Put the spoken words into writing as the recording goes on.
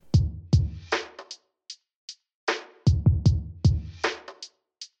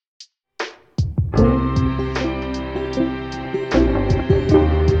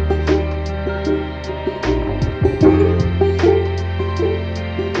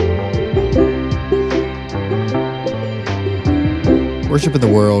Worship in the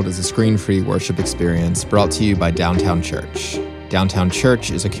World is a screen-free worship experience brought to you by Downtown Church. Downtown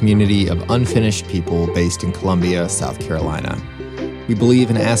Church is a community of unfinished people based in Columbia, South Carolina. We believe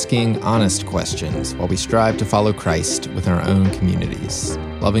in asking honest questions while we strive to follow Christ within our own communities,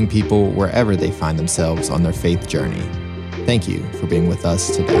 loving people wherever they find themselves on their faith journey. Thank you for being with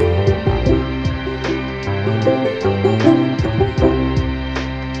us today.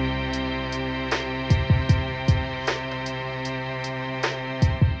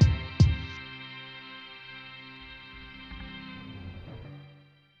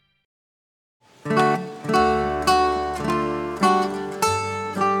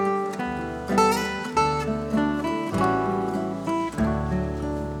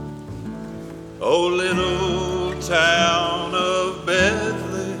 Oh, little town of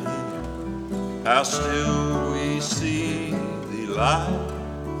Bethlehem, how still we see thee lie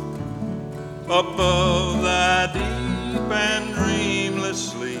above thy deep and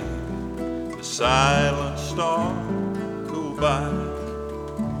dreamless sleep. The silent stars go by,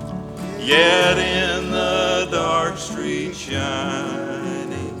 yet in the dark street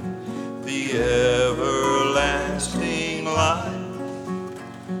shining the everlasting light.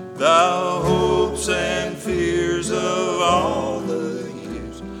 The hopes and fears of all the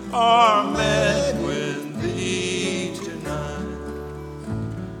years are met with thee tonight.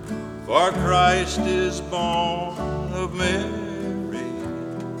 For Christ is born of Mary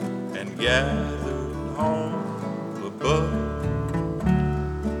and gathered home above.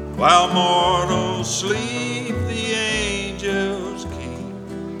 While mortals sleep, the angels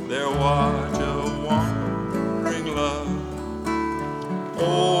keep their watch of wandering love.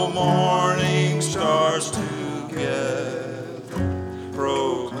 Oh, morning stars together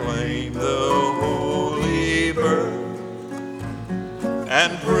proclaim the holy birth,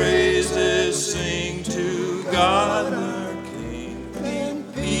 and praises sing to God our King, in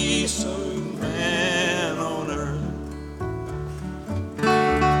peace of man on earth.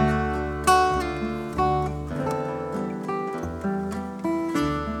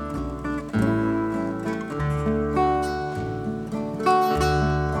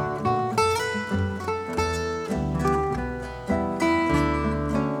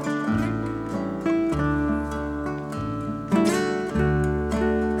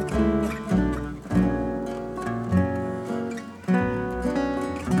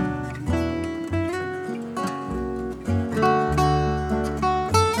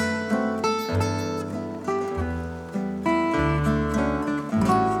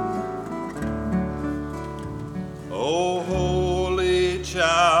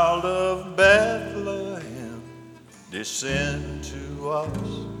 Descend to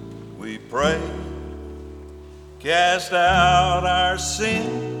us, we pray. Cast out our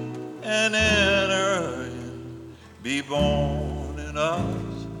sin and enter in. Be born in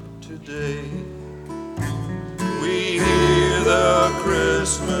us today. We hear the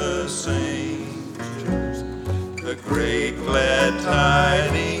Christmas angels, the great glad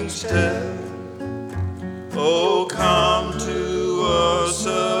tidings tell. Oh, come to us,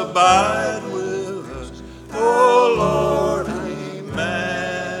 abide with us, oh Lord, Emmanuel.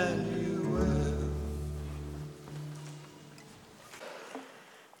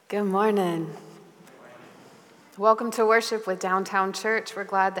 Good morning. Welcome to worship with Downtown Church. We're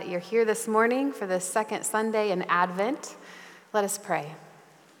glad that you're here this morning for the second Sunday in Advent. Let us pray.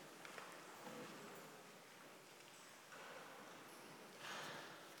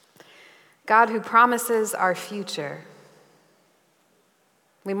 God, who promises our future,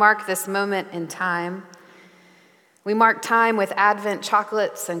 we mark this moment in time. We mark time with Advent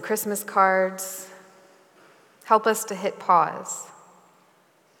chocolates and Christmas cards. Help us to hit pause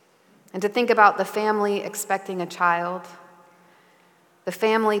and to think about the family expecting a child, the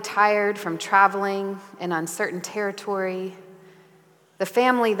family tired from traveling in uncertain territory, the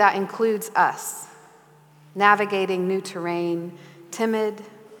family that includes us, navigating new terrain, timid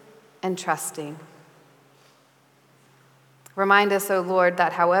and trusting. Remind us, O Lord,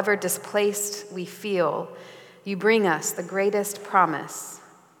 that however displaced we feel, you bring us the greatest promise,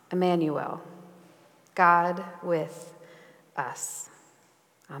 Emmanuel, God with us.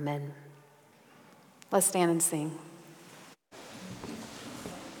 Amen. Let's stand and sing.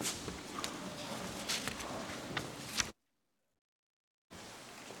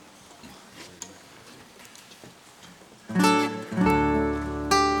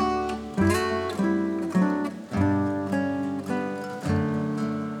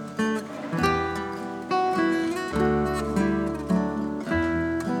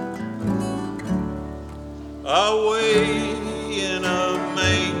 Away in a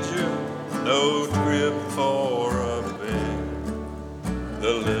manger, no trip for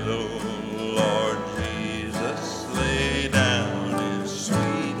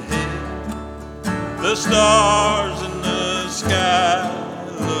stars in the sky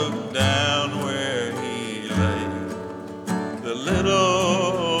looked down where he lay. The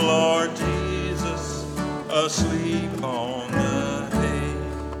little Lord Jesus asleep on the hay.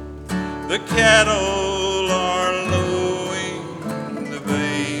 The cattle are lowing, the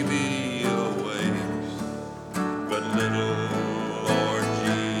baby awakes, but little Lord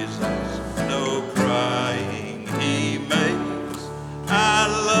Jesus, no crying he makes. I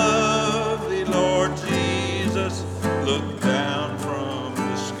love thee, Lord Jesus, look down from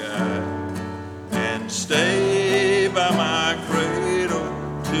the sky and stay by my cradle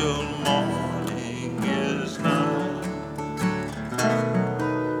till morning is nigh.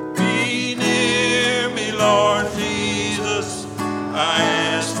 Be near me, Lord Jesus, I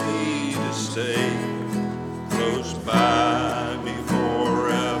ask thee to stay close by me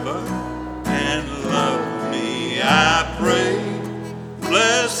forever and love me, I pray.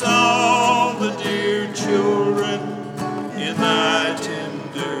 Bless all the dear children in thy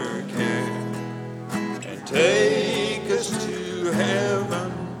tender care, and take us to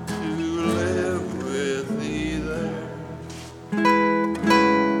heaven to live with thee there.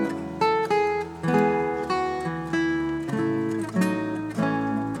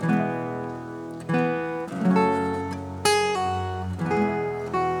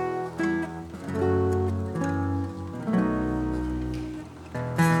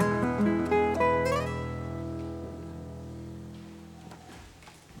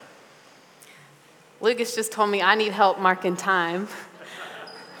 Lucas just told me I need help marking time.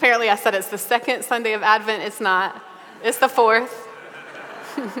 Apparently I said it's the second Sunday of Advent. It's not. It's the fourth.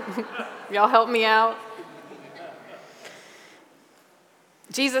 Y'all help me out.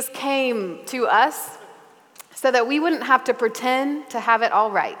 Jesus came to us so that we wouldn't have to pretend to have it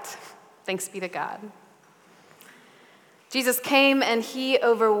all right. Thanks be to God. Jesus came and he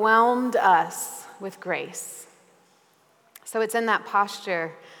overwhelmed us with grace. So it's in that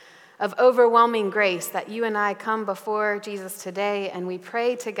posture of overwhelming grace that you and I come before Jesus today and we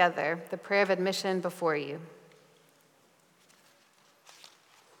pray together the prayer of admission before you.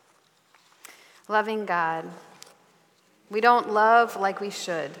 Loving God, we don't love like we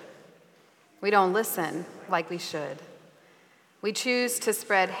should. We don't listen like we should. We choose to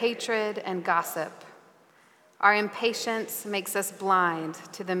spread hatred and gossip. Our impatience makes us blind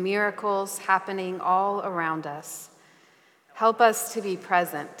to the miracles happening all around us. Help us to be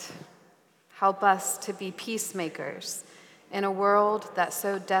present. Help us to be peacemakers in a world that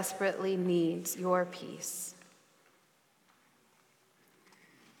so desperately needs your peace.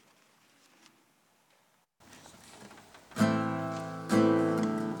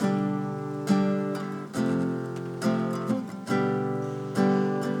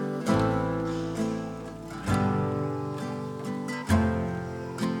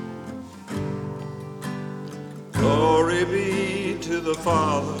 Glory be to the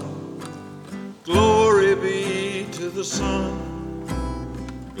Father, glory be to the Son,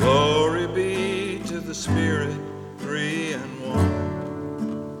 glory be to the Spirit, three and one.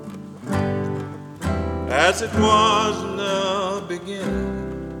 As it was in the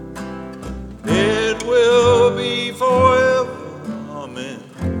beginning, it will be forever. Amen.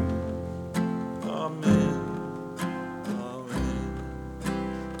 Amen.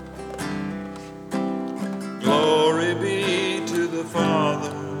 Glory be to the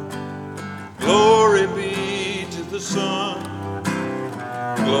Father, glory be to the Son,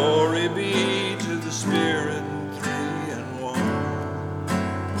 glory be to the Spirit, three and one.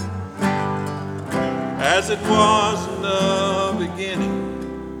 As it was in the beginning,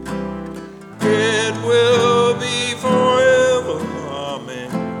 it will be forever. Amen.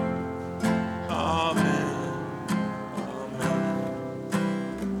 Amen.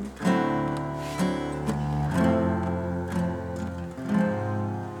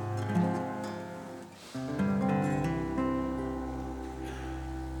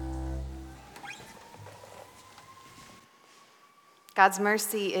 God's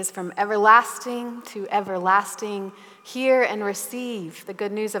mercy is from everlasting to everlasting. Hear and receive the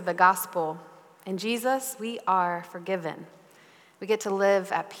good news of the gospel. In Jesus, we are forgiven. We get to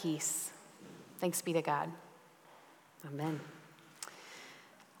live at peace. Thanks be to God. Amen.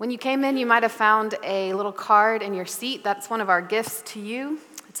 When you came in, you might have found a little card in your seat. That's one of our gifts to you.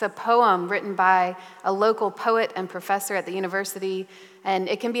 It's a poem written by a local poet and professor at the university, and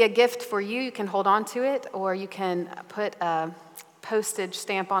it can be a gift for you. You can hold on to it, or you can put a postage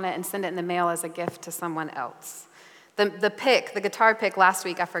stamp on it and send it in the mail as a gift to someone else. The guitar pick last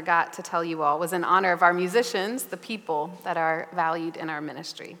week, I forgot to tell you all, was in honor of our musicians, the people that are valued in our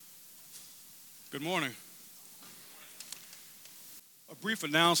ministry. Good morning. A brief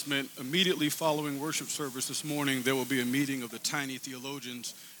announcement: immediately following worship service this morning, there will be a meeting of the Tiny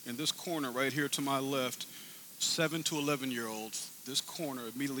Theologians in this corner right here to my left, 7 to 11-year-olds. This corner,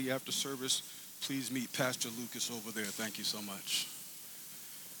 immediately after service, please meet Pastor Lucas over there. Thank you so much.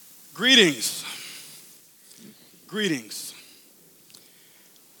 Greetings. Greetings.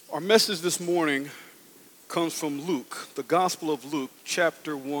 Our message this morning comes from Luke, the Gospel of Luke,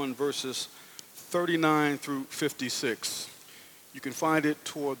 chapter 1, verses 39 through 56. You can find it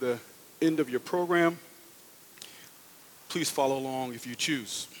toward the end of your program. Please follow along if you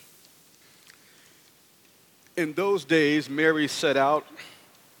choose. In those days, Mary set out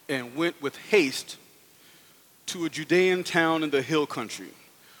and went with haste to a Judean town in the hill country,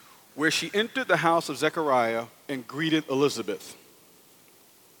 where she entered the house of Zechariah and greeted Elizabeth.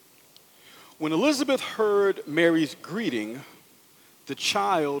 When Elizabeth heard Mary's greeting, the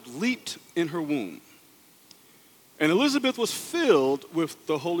child leaped in her womb. And Elizabeth was filled with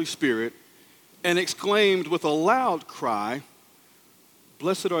the Holy Spirit and exclaimed with a loud cry,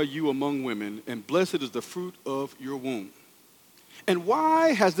 "Blessed are you among women, and blessed is the fruit of your womb. And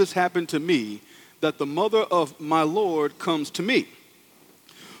why has this happened to me, that the mother of my Lord comes to me?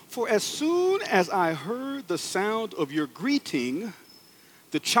 For as soon as I heard the sound of your greeting,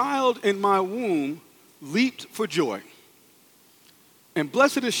 the child in my womb leaped for joy. And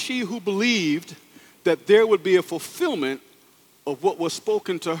blessed is she who believed that there would be a fulfillment of what was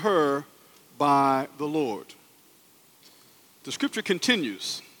spoken to her by the Lord." The scripture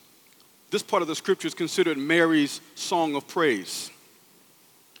continues. This part of the scripture is considered Mary's song of praise.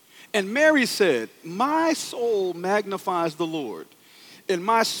 And Mary said, "My soul magnifies the Lord, and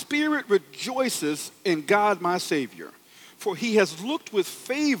my spirit rejoices in God my Savior, for he has looked with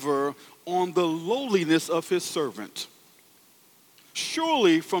favor on the lowliness of his servant.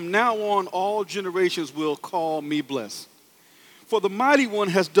 Surely from now on all generations will call me blessed. For the Mighty One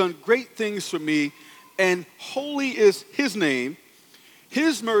has done great things for me, and holy is his name.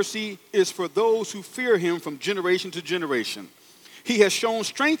 His mercy is for those who fear him from generation to generation. He has shown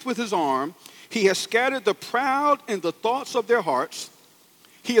strength with his arm. He has scattered the proud in the thoughts of their hearts.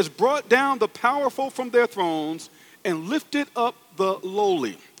 He has brought down the powerful from their thrones and lifted up the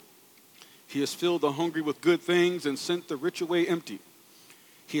lowly. He has filled the hungry with good things and sent the rich away empty.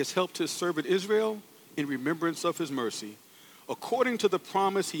 He has helped his servant Israel in remembrance of his mercy, according to the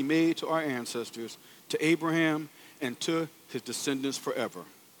promise he made to our ancestors, to Abraham and to his descendants forever."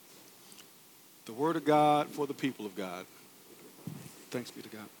 The word of God for the people of God. Thanks be to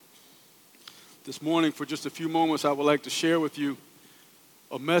God. This morning, for just a few moments, I would like to share with you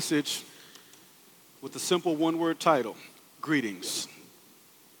a message with the simple one-word title: Greetings.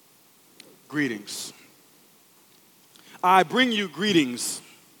 Greetings. I bring you greetings,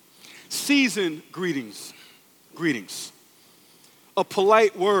 seasoned greetings, greetings. A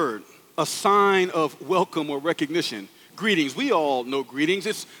polite word, a sign of welcome or recognition. Greetings. We all know greetings.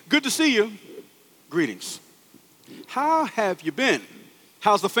 It's good to see you. Greetings. How have you been?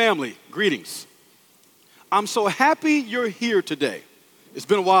 How's the family? Greetings. I'm so happy you're here today. It's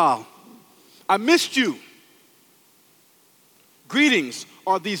been a while. I missed you. Greetings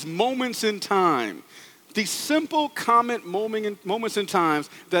are these moments in time, these simple comment moments in times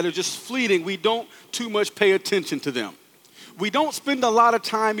that are just fleeting. We don't too much pay attention to them. We don't spend a lot of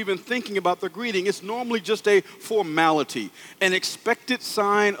time even thinking about the greeting. It's normally just a formality, an expected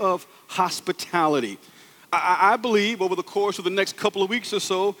sign of hospitality. I believe over the course of the next couple of weeks or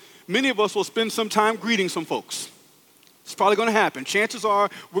so, many of us will spend some time greeting some folks. It's probably going to happen. Chances are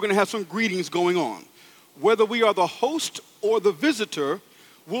we're going to have some greetings going on. Whether we are the host or the visitor,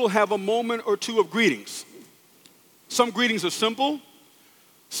 we'll have a moment or two of greetings. Some greetings are simple.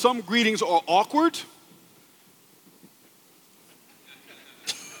 Some greetings are awkward.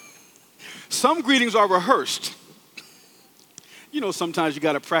 Some greetings are rehearsed. You know, sometimes you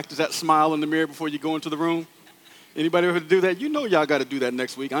got to practice that smile in the mirror before you go into the room. Anybody ever do that? You know y'all got to do that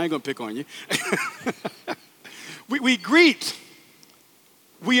next week. I ain't going to pick on you. We greet.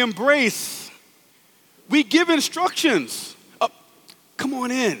 We embrace. We give instructions. Come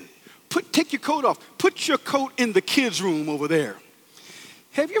on in. Take your coat off. Put your coat in the kids' room over there.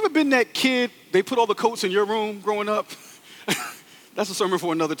 Have you ever been that kid, they put all the coats in your room growing up? That's a sermon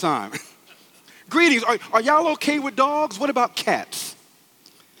for another time. Greetings. Are y'all okay with dogs? What about cats?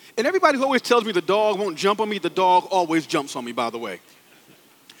 And everybody who always tells me the dog won't jump on me, the dog always jumps on me, by the way.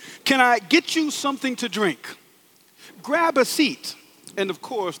 Can I get you something to drink? Grab a seat. And of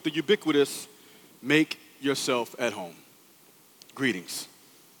course, the ubiquitous, make yourself at home. Greetings.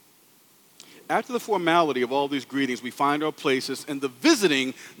 After the formality of all these greetings, we find our places, and the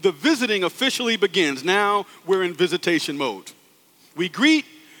visiting officially begins. Now we're in visitation mode. We greet,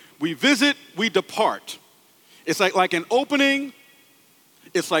 we visit, we depart. It's like an opening.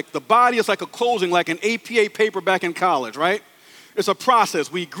 It's like the body. It's like a closing, like an APA paper back in college, right? It's a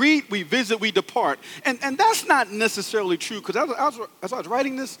process. We greet, we visit, we depart. And that's not necessarily true, because as I was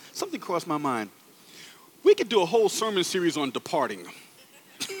writing this, something crossed my mind. We could do a whole sermon series on departing.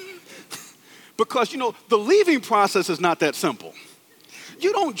 Because, the leaving process is not that simple.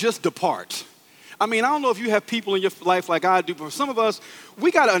 You don't just depart. I mean, I don't know if you have people in your life like I do, but for some of us,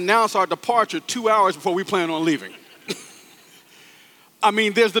 we got to announce our departure 2 hours before we plan on leaving. I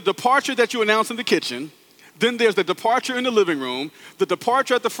mean, there's the departure that you announce in the kitchen. Then there's the departure in the living room, the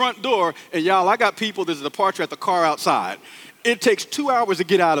departure at the front door, and y'all, I got people, there's a departure at the car outside. It takes 2 hours to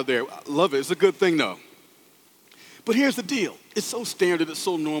get out of there. I love it. It's a good thing, though. But here's the deal. It's so standard, it's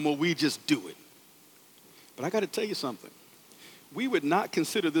so normal, we just do it. But I got to tell you something. We would not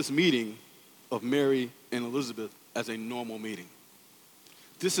consider this meeting of Mary and Elizabeth as a normal meeting.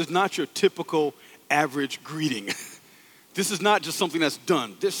 This is not your typical average greeting. This is not just something that's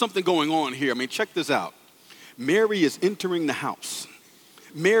done. There's something going on here. I mean, check this out. Mary is entering the house.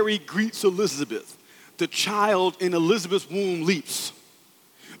 Mary greets Elizabeth. The child in Elizabeth's womb leaps.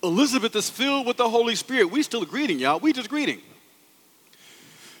 Elizabeth is filled with the Holy Spirit. We still greeting, y'all. We just greeting.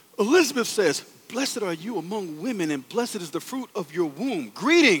 Elizabeth says, "Blessed are you among women, and blessed is the fruit of your womb."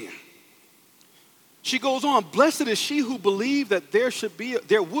 Greeting. She goes on, "Blessed is she who believed that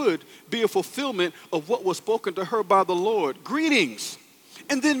there would be a fulfillment of what was spoken to her by the Lord." Greetings.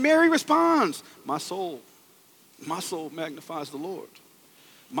 And then Mary responds, my soul magnifies the Lord.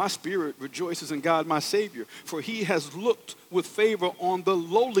 My spirit rejoices in God, my Savior, for he has looked with favor on the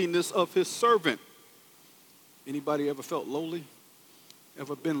lowliness of his servant." Anybody ever felt lowly?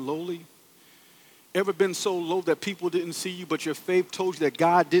 Ever been lowly? Ever been so low that people didn't see you, but your faith told you that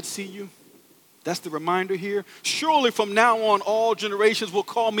God did see you? That's the reminder here. "Surely from now on, all generations will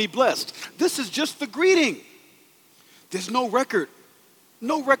call me blessed." This is just the greeting. There's no record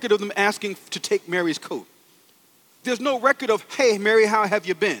of them asking to take Mary's coat. There's no record of, "Hey, Mary, how have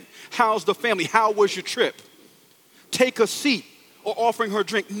you been? How's the family? How was your trip? Take a seat," or offering her a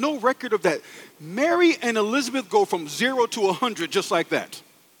drink. No record of that. Mary and Elizabeth go from 0 to 100 just like that.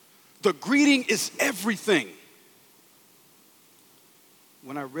 The greeting is everything.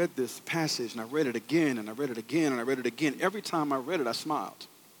 When I read this passage, and I read it again, and I read it again, and I read it again, every time I read it, I smiled.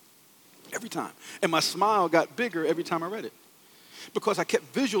 Every time. And my smile got bigger every time I read it. Because I kept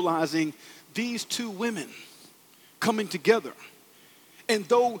visualizing these two women coming together. And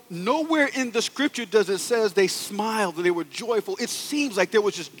though nowhere in the scripture does it says they smiled and they were joyful, it seems like there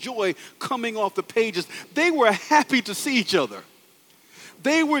was just joy coming off the pages. They were happy to see each other.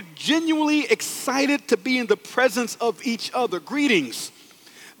 They were genuinely excited to be in the presence of each other. Greetings.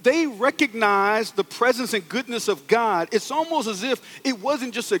 They recognized the presence and goodness of God. It's almost as if it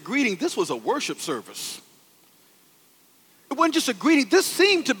wasn't just a greeting. This was a worship service. It wasn't just a greeting. This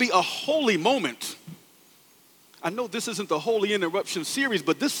seemed to be a holy moment. I know this isn't the Holy Interruption series,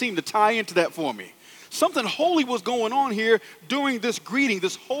 but this seemed to tie into that for me. Something holy was going on here during this greeting,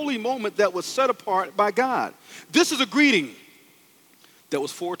 this holy moment that was set apart by God. This is a greeting that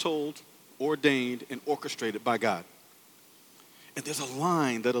was foretold, ordained, and orchestrated by God. And there's a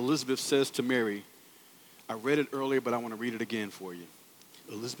line that Elizabeth says to Mary. I read it earlier, but I want to read it again for you.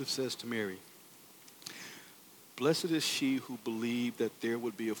 Elizabeth says to Mary, "Blessed is she who believed that there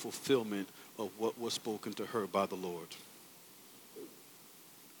would be a fulfillment of what was spoken to her by the Lord."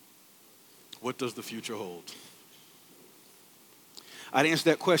 What does the future hold? I'd answer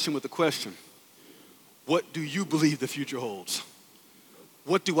that question with a question. What do you believe the future holds?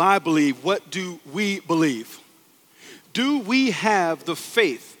 What do I believe? What do we believe? Do we have the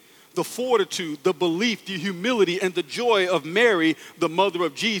faith, the fortitude, the belief, the humility, and the joy of Mary, the mother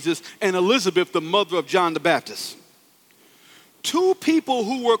of Jesus, and Elizabeth, the mother of John the Baptist? Two people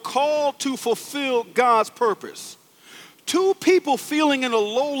who were called to fulfill God's purpose. Two people feeling in a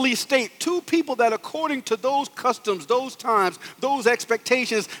lowly state. Two people that according to those customs, those times, those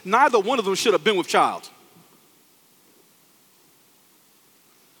expectations, neither one of them should have been with child.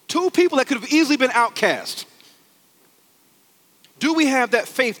 Two people that could have easily been outcast. Do we have that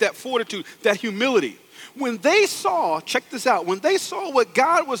faith, that fortitude, that humility? When they saw, check this out, when they saw what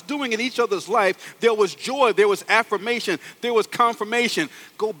God was doing in each other's life, there was joy, there was affirmation, there was confirmation.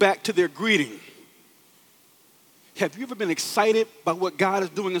 Go back to their greeting. Have you ever been excited by what God is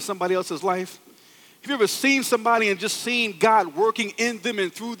doing in somebody else's life? Have you ever seen somebody and just seen God working in them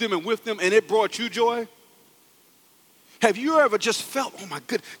and through them and with them, and it brought you joy? Have you ever just felt, oh my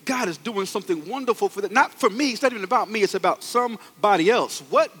goodness, God is doing something wonderful for them? Not for me, it's not even about me, it's about somebody else.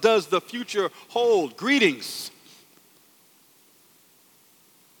 What does the future hold? Greetings.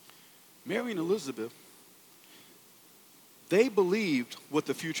 Mary and Elizabeth, they believed what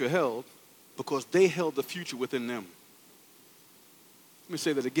the future held because they held the future within them. Let me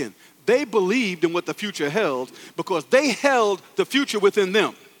say that again. They believed in what the future held because they held the future within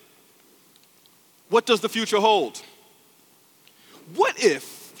them. What does the future hold? What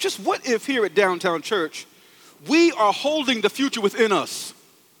if, just what if here at Downtown Church, we are holding the future within us?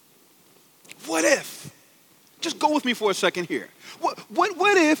 What if? Just go with me for a second here.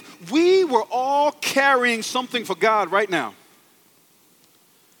 What if we were all carrying something for God right now?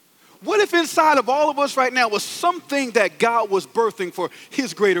 What if inside of all of us right now was something that God was birthing for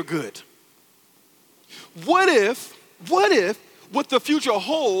his greater good? What if what the future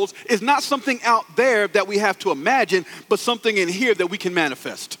holds is not something out there that we have to imagine, but something in here that we can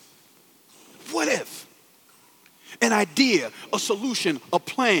manifest? What if? An idea, a solution, a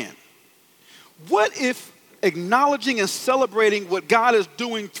plan. What if acknowledging and celebrating what God is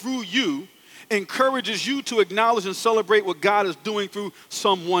doing through you encourages you to acknowledge and celebrate what God is doing through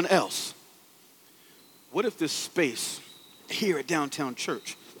someone else? What if this space here at Downtown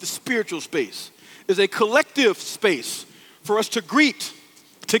Church, the spiritual space, is a collective space for us to greet,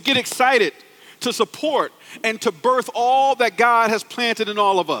 to get excited, to support, and to birth all that God has planted in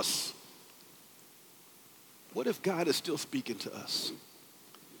all of us? What if God is still speaking to us?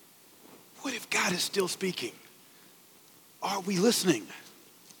 What if God is still speaking? Are we listening?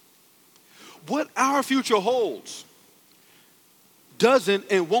 What our future holds doesn't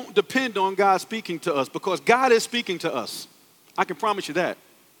and won't depend on God speaking to us, because God is speaking to us. I can promise you that.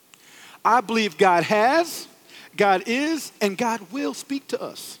 I believe God has, God is, and God will speak to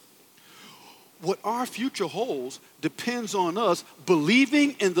us. What our future holds depends on us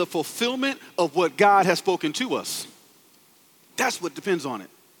believing in the fulfillment of what God has spoken to us. That's what depends on it.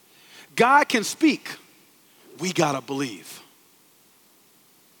 God can speak. We gotta believe.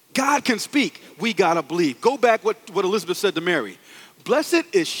 God can speak. We gotta believe. Go back what Elizabeth said to Mary. Blessed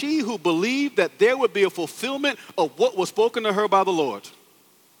is she who believed that there would be a fulfillment of what was spoken to her by the Lord.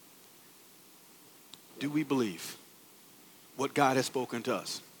 Do we believe what God has spoken to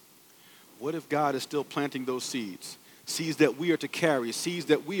us? What if God is still planting those seeds? Seeds that we are to carry, seeds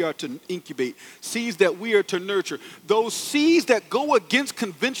that we are to incubate, seeds that we are to nurture. Those seeds that go against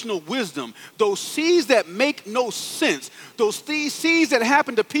conventional wisdom, those seeds that make no sense, those seeds that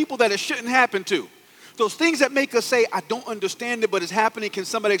happen to people that it shouldn't happen to. Those things that make us say, I don't understand it, but it's happening. Can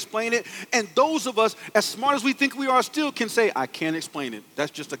somebody explain it? And those of us, as smart as we think we are, still can say, I can't explain it.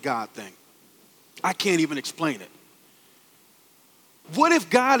 That's just a God thing. I can't even explain it. What if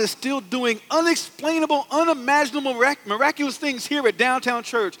God is still doing unexplainable, unimaginable, miraculous things here at Downtown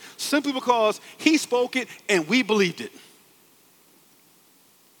Church simply because he spoke it and we believed it?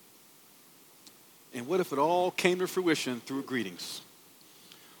 And what if it all came to fruition through greetings?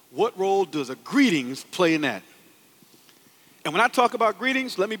 What role does a greetings play in that? And when I talk about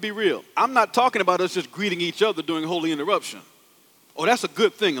greetings, let me be real. I'm not talking about us just greeting each other during Holy Interruption. Oh, that's a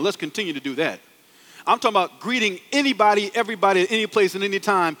good thing, and let's continue to do that. I'm talking about greeting anybody, everybody, at any place, at any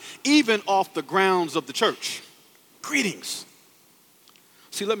time, even off the grounds of the church. Greetings.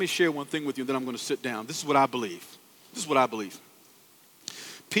 See, let me share one thing with you, then I'm going to sit down. This is what I believe. This is what I believe.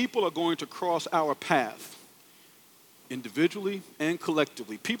 People are going to cross our path, individually and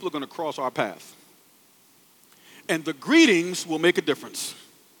collectively. People are going to cross our path. And the greetings will make a difference.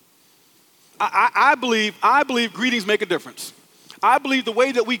 I believe greetings make a difference. I believe the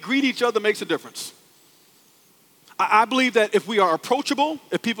way that we greet each other makes a difference. I believe that if we are approachable,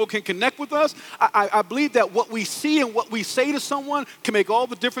 if people can connect with us, I believe that what we see and what we say to someone can make all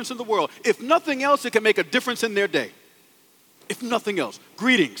the difference in the world. If nothing else, it can make a difference in their day. If nothing else,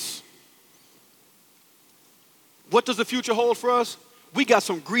 greetings. What does the future hold for us? We got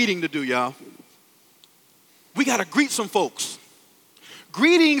some greeting to do, y'all. We got to greet some folks.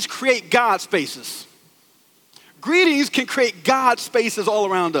 Greetings create God spaces. Greetings can create God spaces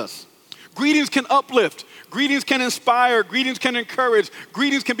all around us. Greetings can uplift. Greetings can inspire. Greetings can encourage.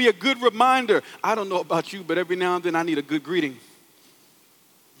 Greetings can be a good reminder. I don't know about you, but every now and then I need a good greeting.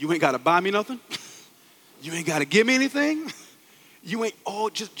 You ain't got to buy me nothing. You ain't got to give me anything. You ain't,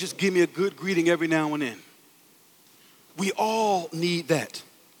 just give me a good greeting every now and then. We all need that.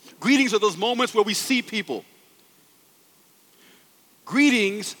 Greetings are those moments where we see people.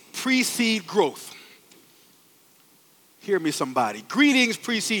 Greetings precede growth. Hear me, somebody. Greetings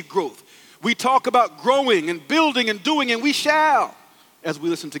precede growth. We talk about growing and building and doing, and we shall as we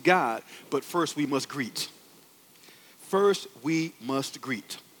listen to God. But first, we must greet. First, we must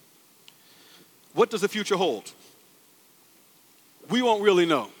greet. What does the future hold? We won't really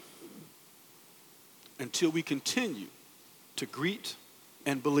know until we continue to greet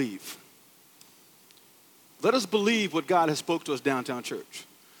and believe. Let us believe what God has spoke to us, Downtown Church.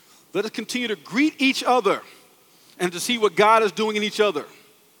 Let us continue to greet each other and to see what God is doing in each other.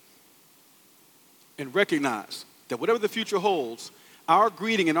 And recognize that whatever the future holds, our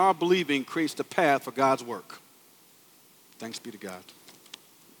greeting and our believing creates the path for God's work. Thanks be to God.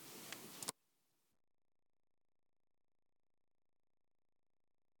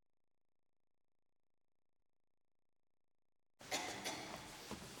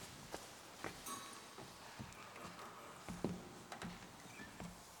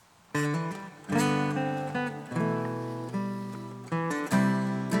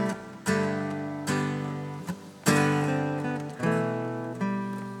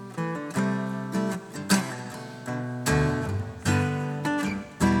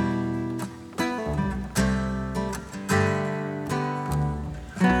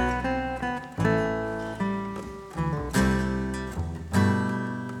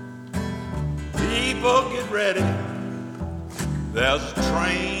 People get ready, there's a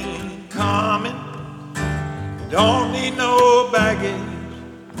train coming. You don't need no baggage,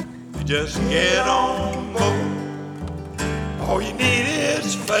 you just get on board. All you need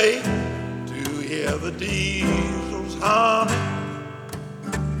is faith to hear the diesels humming.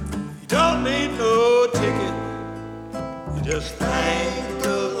 You don't need no ticket, you just thank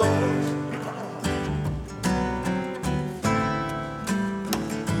the Lord.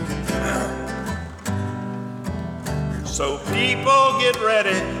 So people get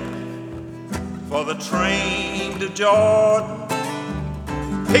ready for the train to Jordan,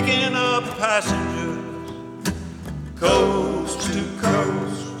 picking up passengers coast to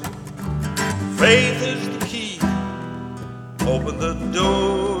coast. Faith is the key, open the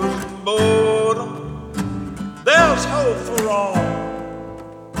doors and board 'em. There's hope for all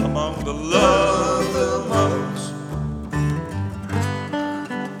among the love the most.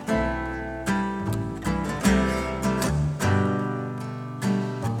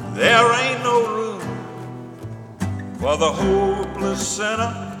 There ain't no room for the hopeless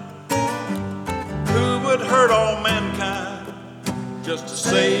sinner who would hurt all mankind just to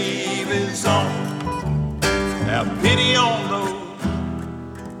save his own. Have pity on those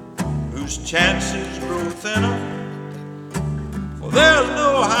whose chances grow thinner, for there's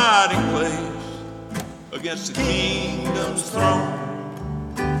no hiding place against the kingdom's throne.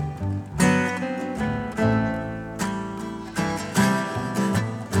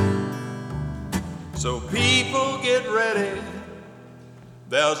 So people get ready,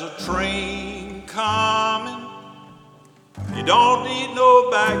 there's a train coming. You don't need no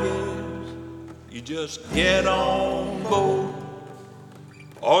baggage, you just get on board.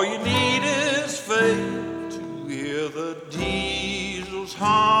 All you need is faith to hear the diesels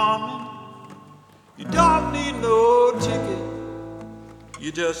humming. You don't need no ticket,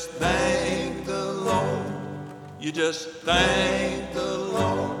 you just thank the Lord. You just thank the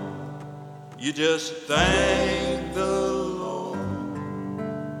Lord. You just thank the Lord.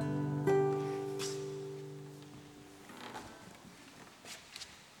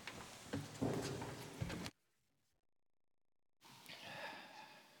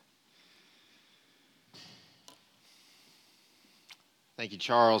 Thank you,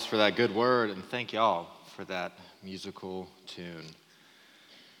 Charles, for that good word, and thank y'all for that musical tune.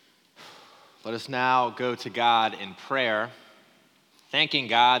 Let us now go to God in prayer, thanking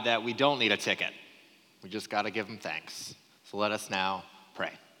God that we don't need a ticket. We just got to give him thanks. So let us now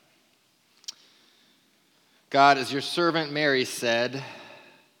pray. God, as your servant Mary said,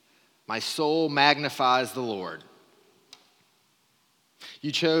 my soul magnifies the Lord.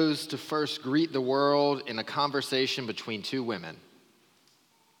 You chose to first greet the world in a conversation between two women.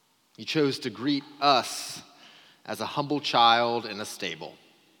 You chose to greet us as a humble child in a stable.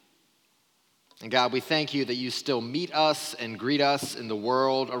 And God, we thank you that you still meet us and greet us in the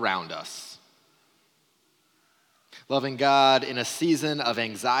world around us. Loving God, in a season of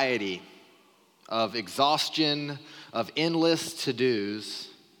anxiety, of exhaustion, of endless to-dos,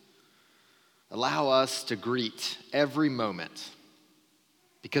 allow us to greet every moment,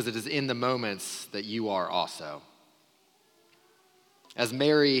 because it is in the moments that you are also. As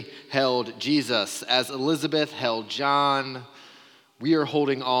Mary held Jesus, as Elizabeth held John, we are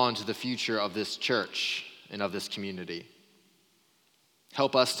holding on to the future of this church and of this community.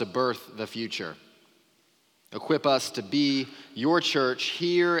 Help us to birth the future. Equip us to be your church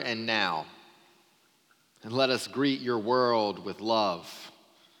here and now. And let us greet your world with love,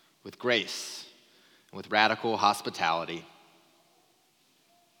 with grace, and with radical hospitality.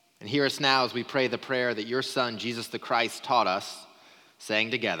 And hear us now as we pray the prayer that your Son, Jesus the Christ, taught us,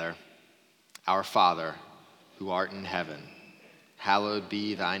 saying together, Our Father, who art in heaven, hallowed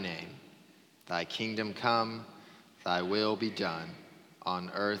be thy name. Thy kingdom come, thy will be done,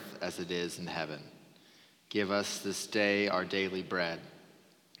 on earth as it is in heaven. Give us this day our daily bread,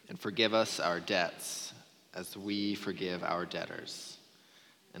 and forgive us our debts as we forgive our debtors.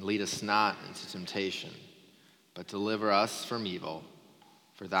 And lead us not into temptation, but deliver us from evil.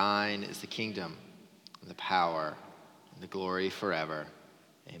 For thine is the kingdom, and the power, and the glory forever.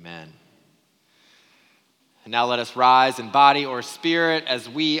 Amen. And now let us rise in body or spirit as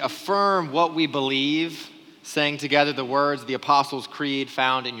we affirm what we believe, saying together the words of the Apostles' Creed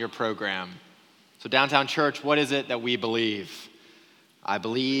found in your program. So Downtown Church, what is it that we believe? I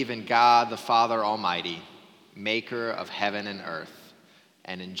believe in God the Father Almighty, maker of heaven and earth,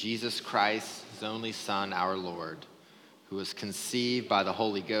 and in Jesus Christ, his only Son, our Lord, who was conceived by the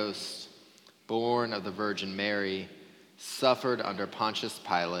Holy Ghost, born of the Virgin Mary, suffered under Pontius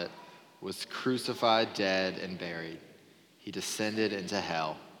Pilate, was crucified, dead, and buried. He descended into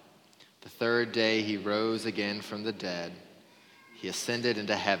hell. The third day he rose again from the dead. He ascended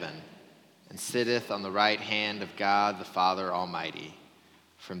into heaven and sitteth on the right hand of God the Father Almighty.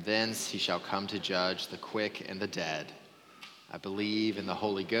 From thence he shall come to judge the quick and the dead. I believe in the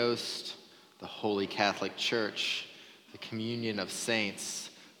Holy Ghost, the Holy Catholic Church, the communion of saints,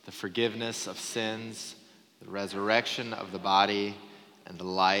 the forgiveness of sins, the resurrection of the body, and the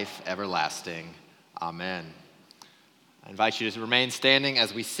life everlasting. Amen. I invite you to remain standing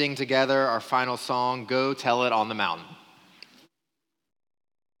as we sing together our final song, Go Tell It on the Mountain.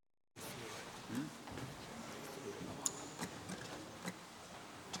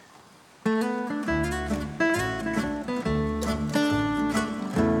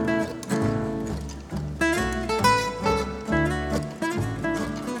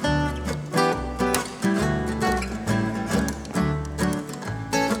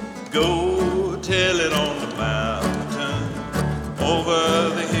 Go tell it on the mountain, over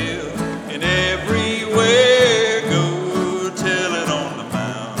the hill, and everywhere. Go tell it on the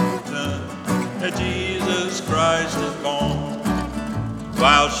mountain that Jesus Christ is born.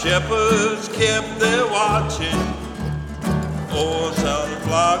 While shepherds kept their watching o'er southern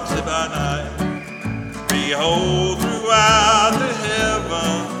flocks by night, behold, throughout the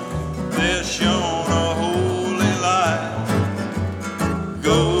heaven there shone a holy light.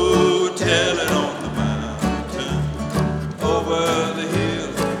 Go tell it on the mountain, over the hill,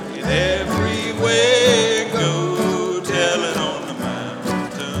 and everywhere. Go tell it on the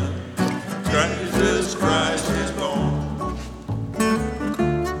mountain, Jesus Christ is born.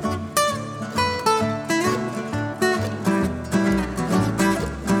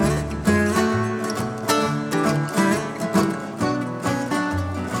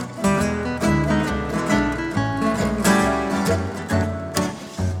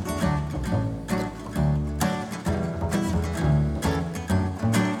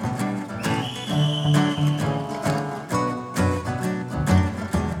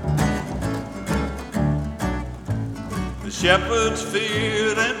 Shepherds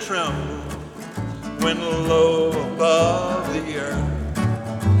feared and trembled when low above the earth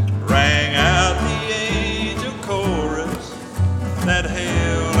rang out the angel chorus that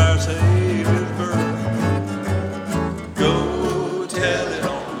hailed our Savior's birth. Go tell it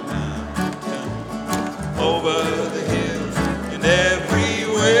on the mountain, over the hills, and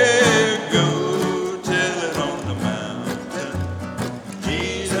everywhere. Go tell it on the mountain,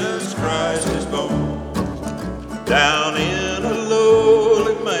 Jesus Christ is born. Down in a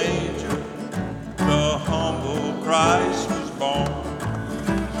lowly manger, the humble Christ was born.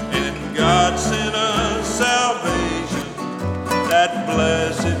 And God sent us salvation that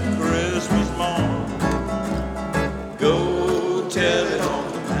blessed Christmas morn. Go tell it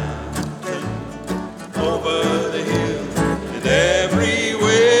on the mountain, over the hill, and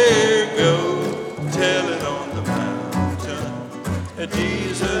everywhere. Go tell it on the mountain that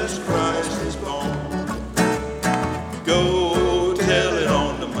Jesus Christ is born. Go tell it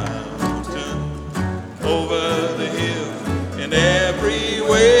on the mountain, over the hill, and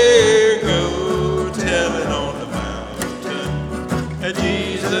everywhere. Go tell it on the mountain that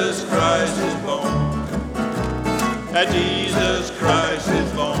Jesus Christ is born. That Jesus Christ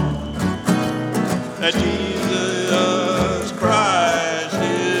is born. That Jesus Christ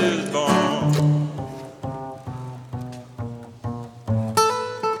is born.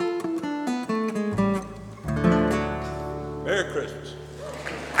 Merry Christmas.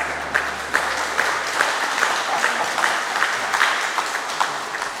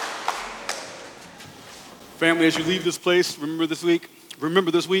 Family, as you leave this place, remember this week,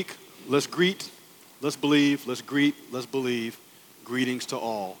 let's greet, let's believe, let's greet, let's believe. Greetings to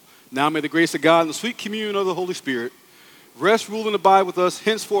all. Now may the grace of God and the sweet communion of the Holy Spirit rest, rule, and abide with us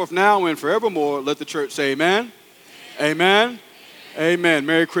henceforth, now, and forevermore. Let the church say amen. Amen. Amen.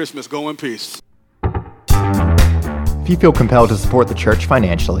 Merry Christmas. Go in peace. If you feel compelled to support the church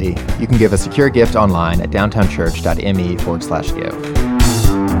financially, you can give a secure gift online at downtownchurch.me/give.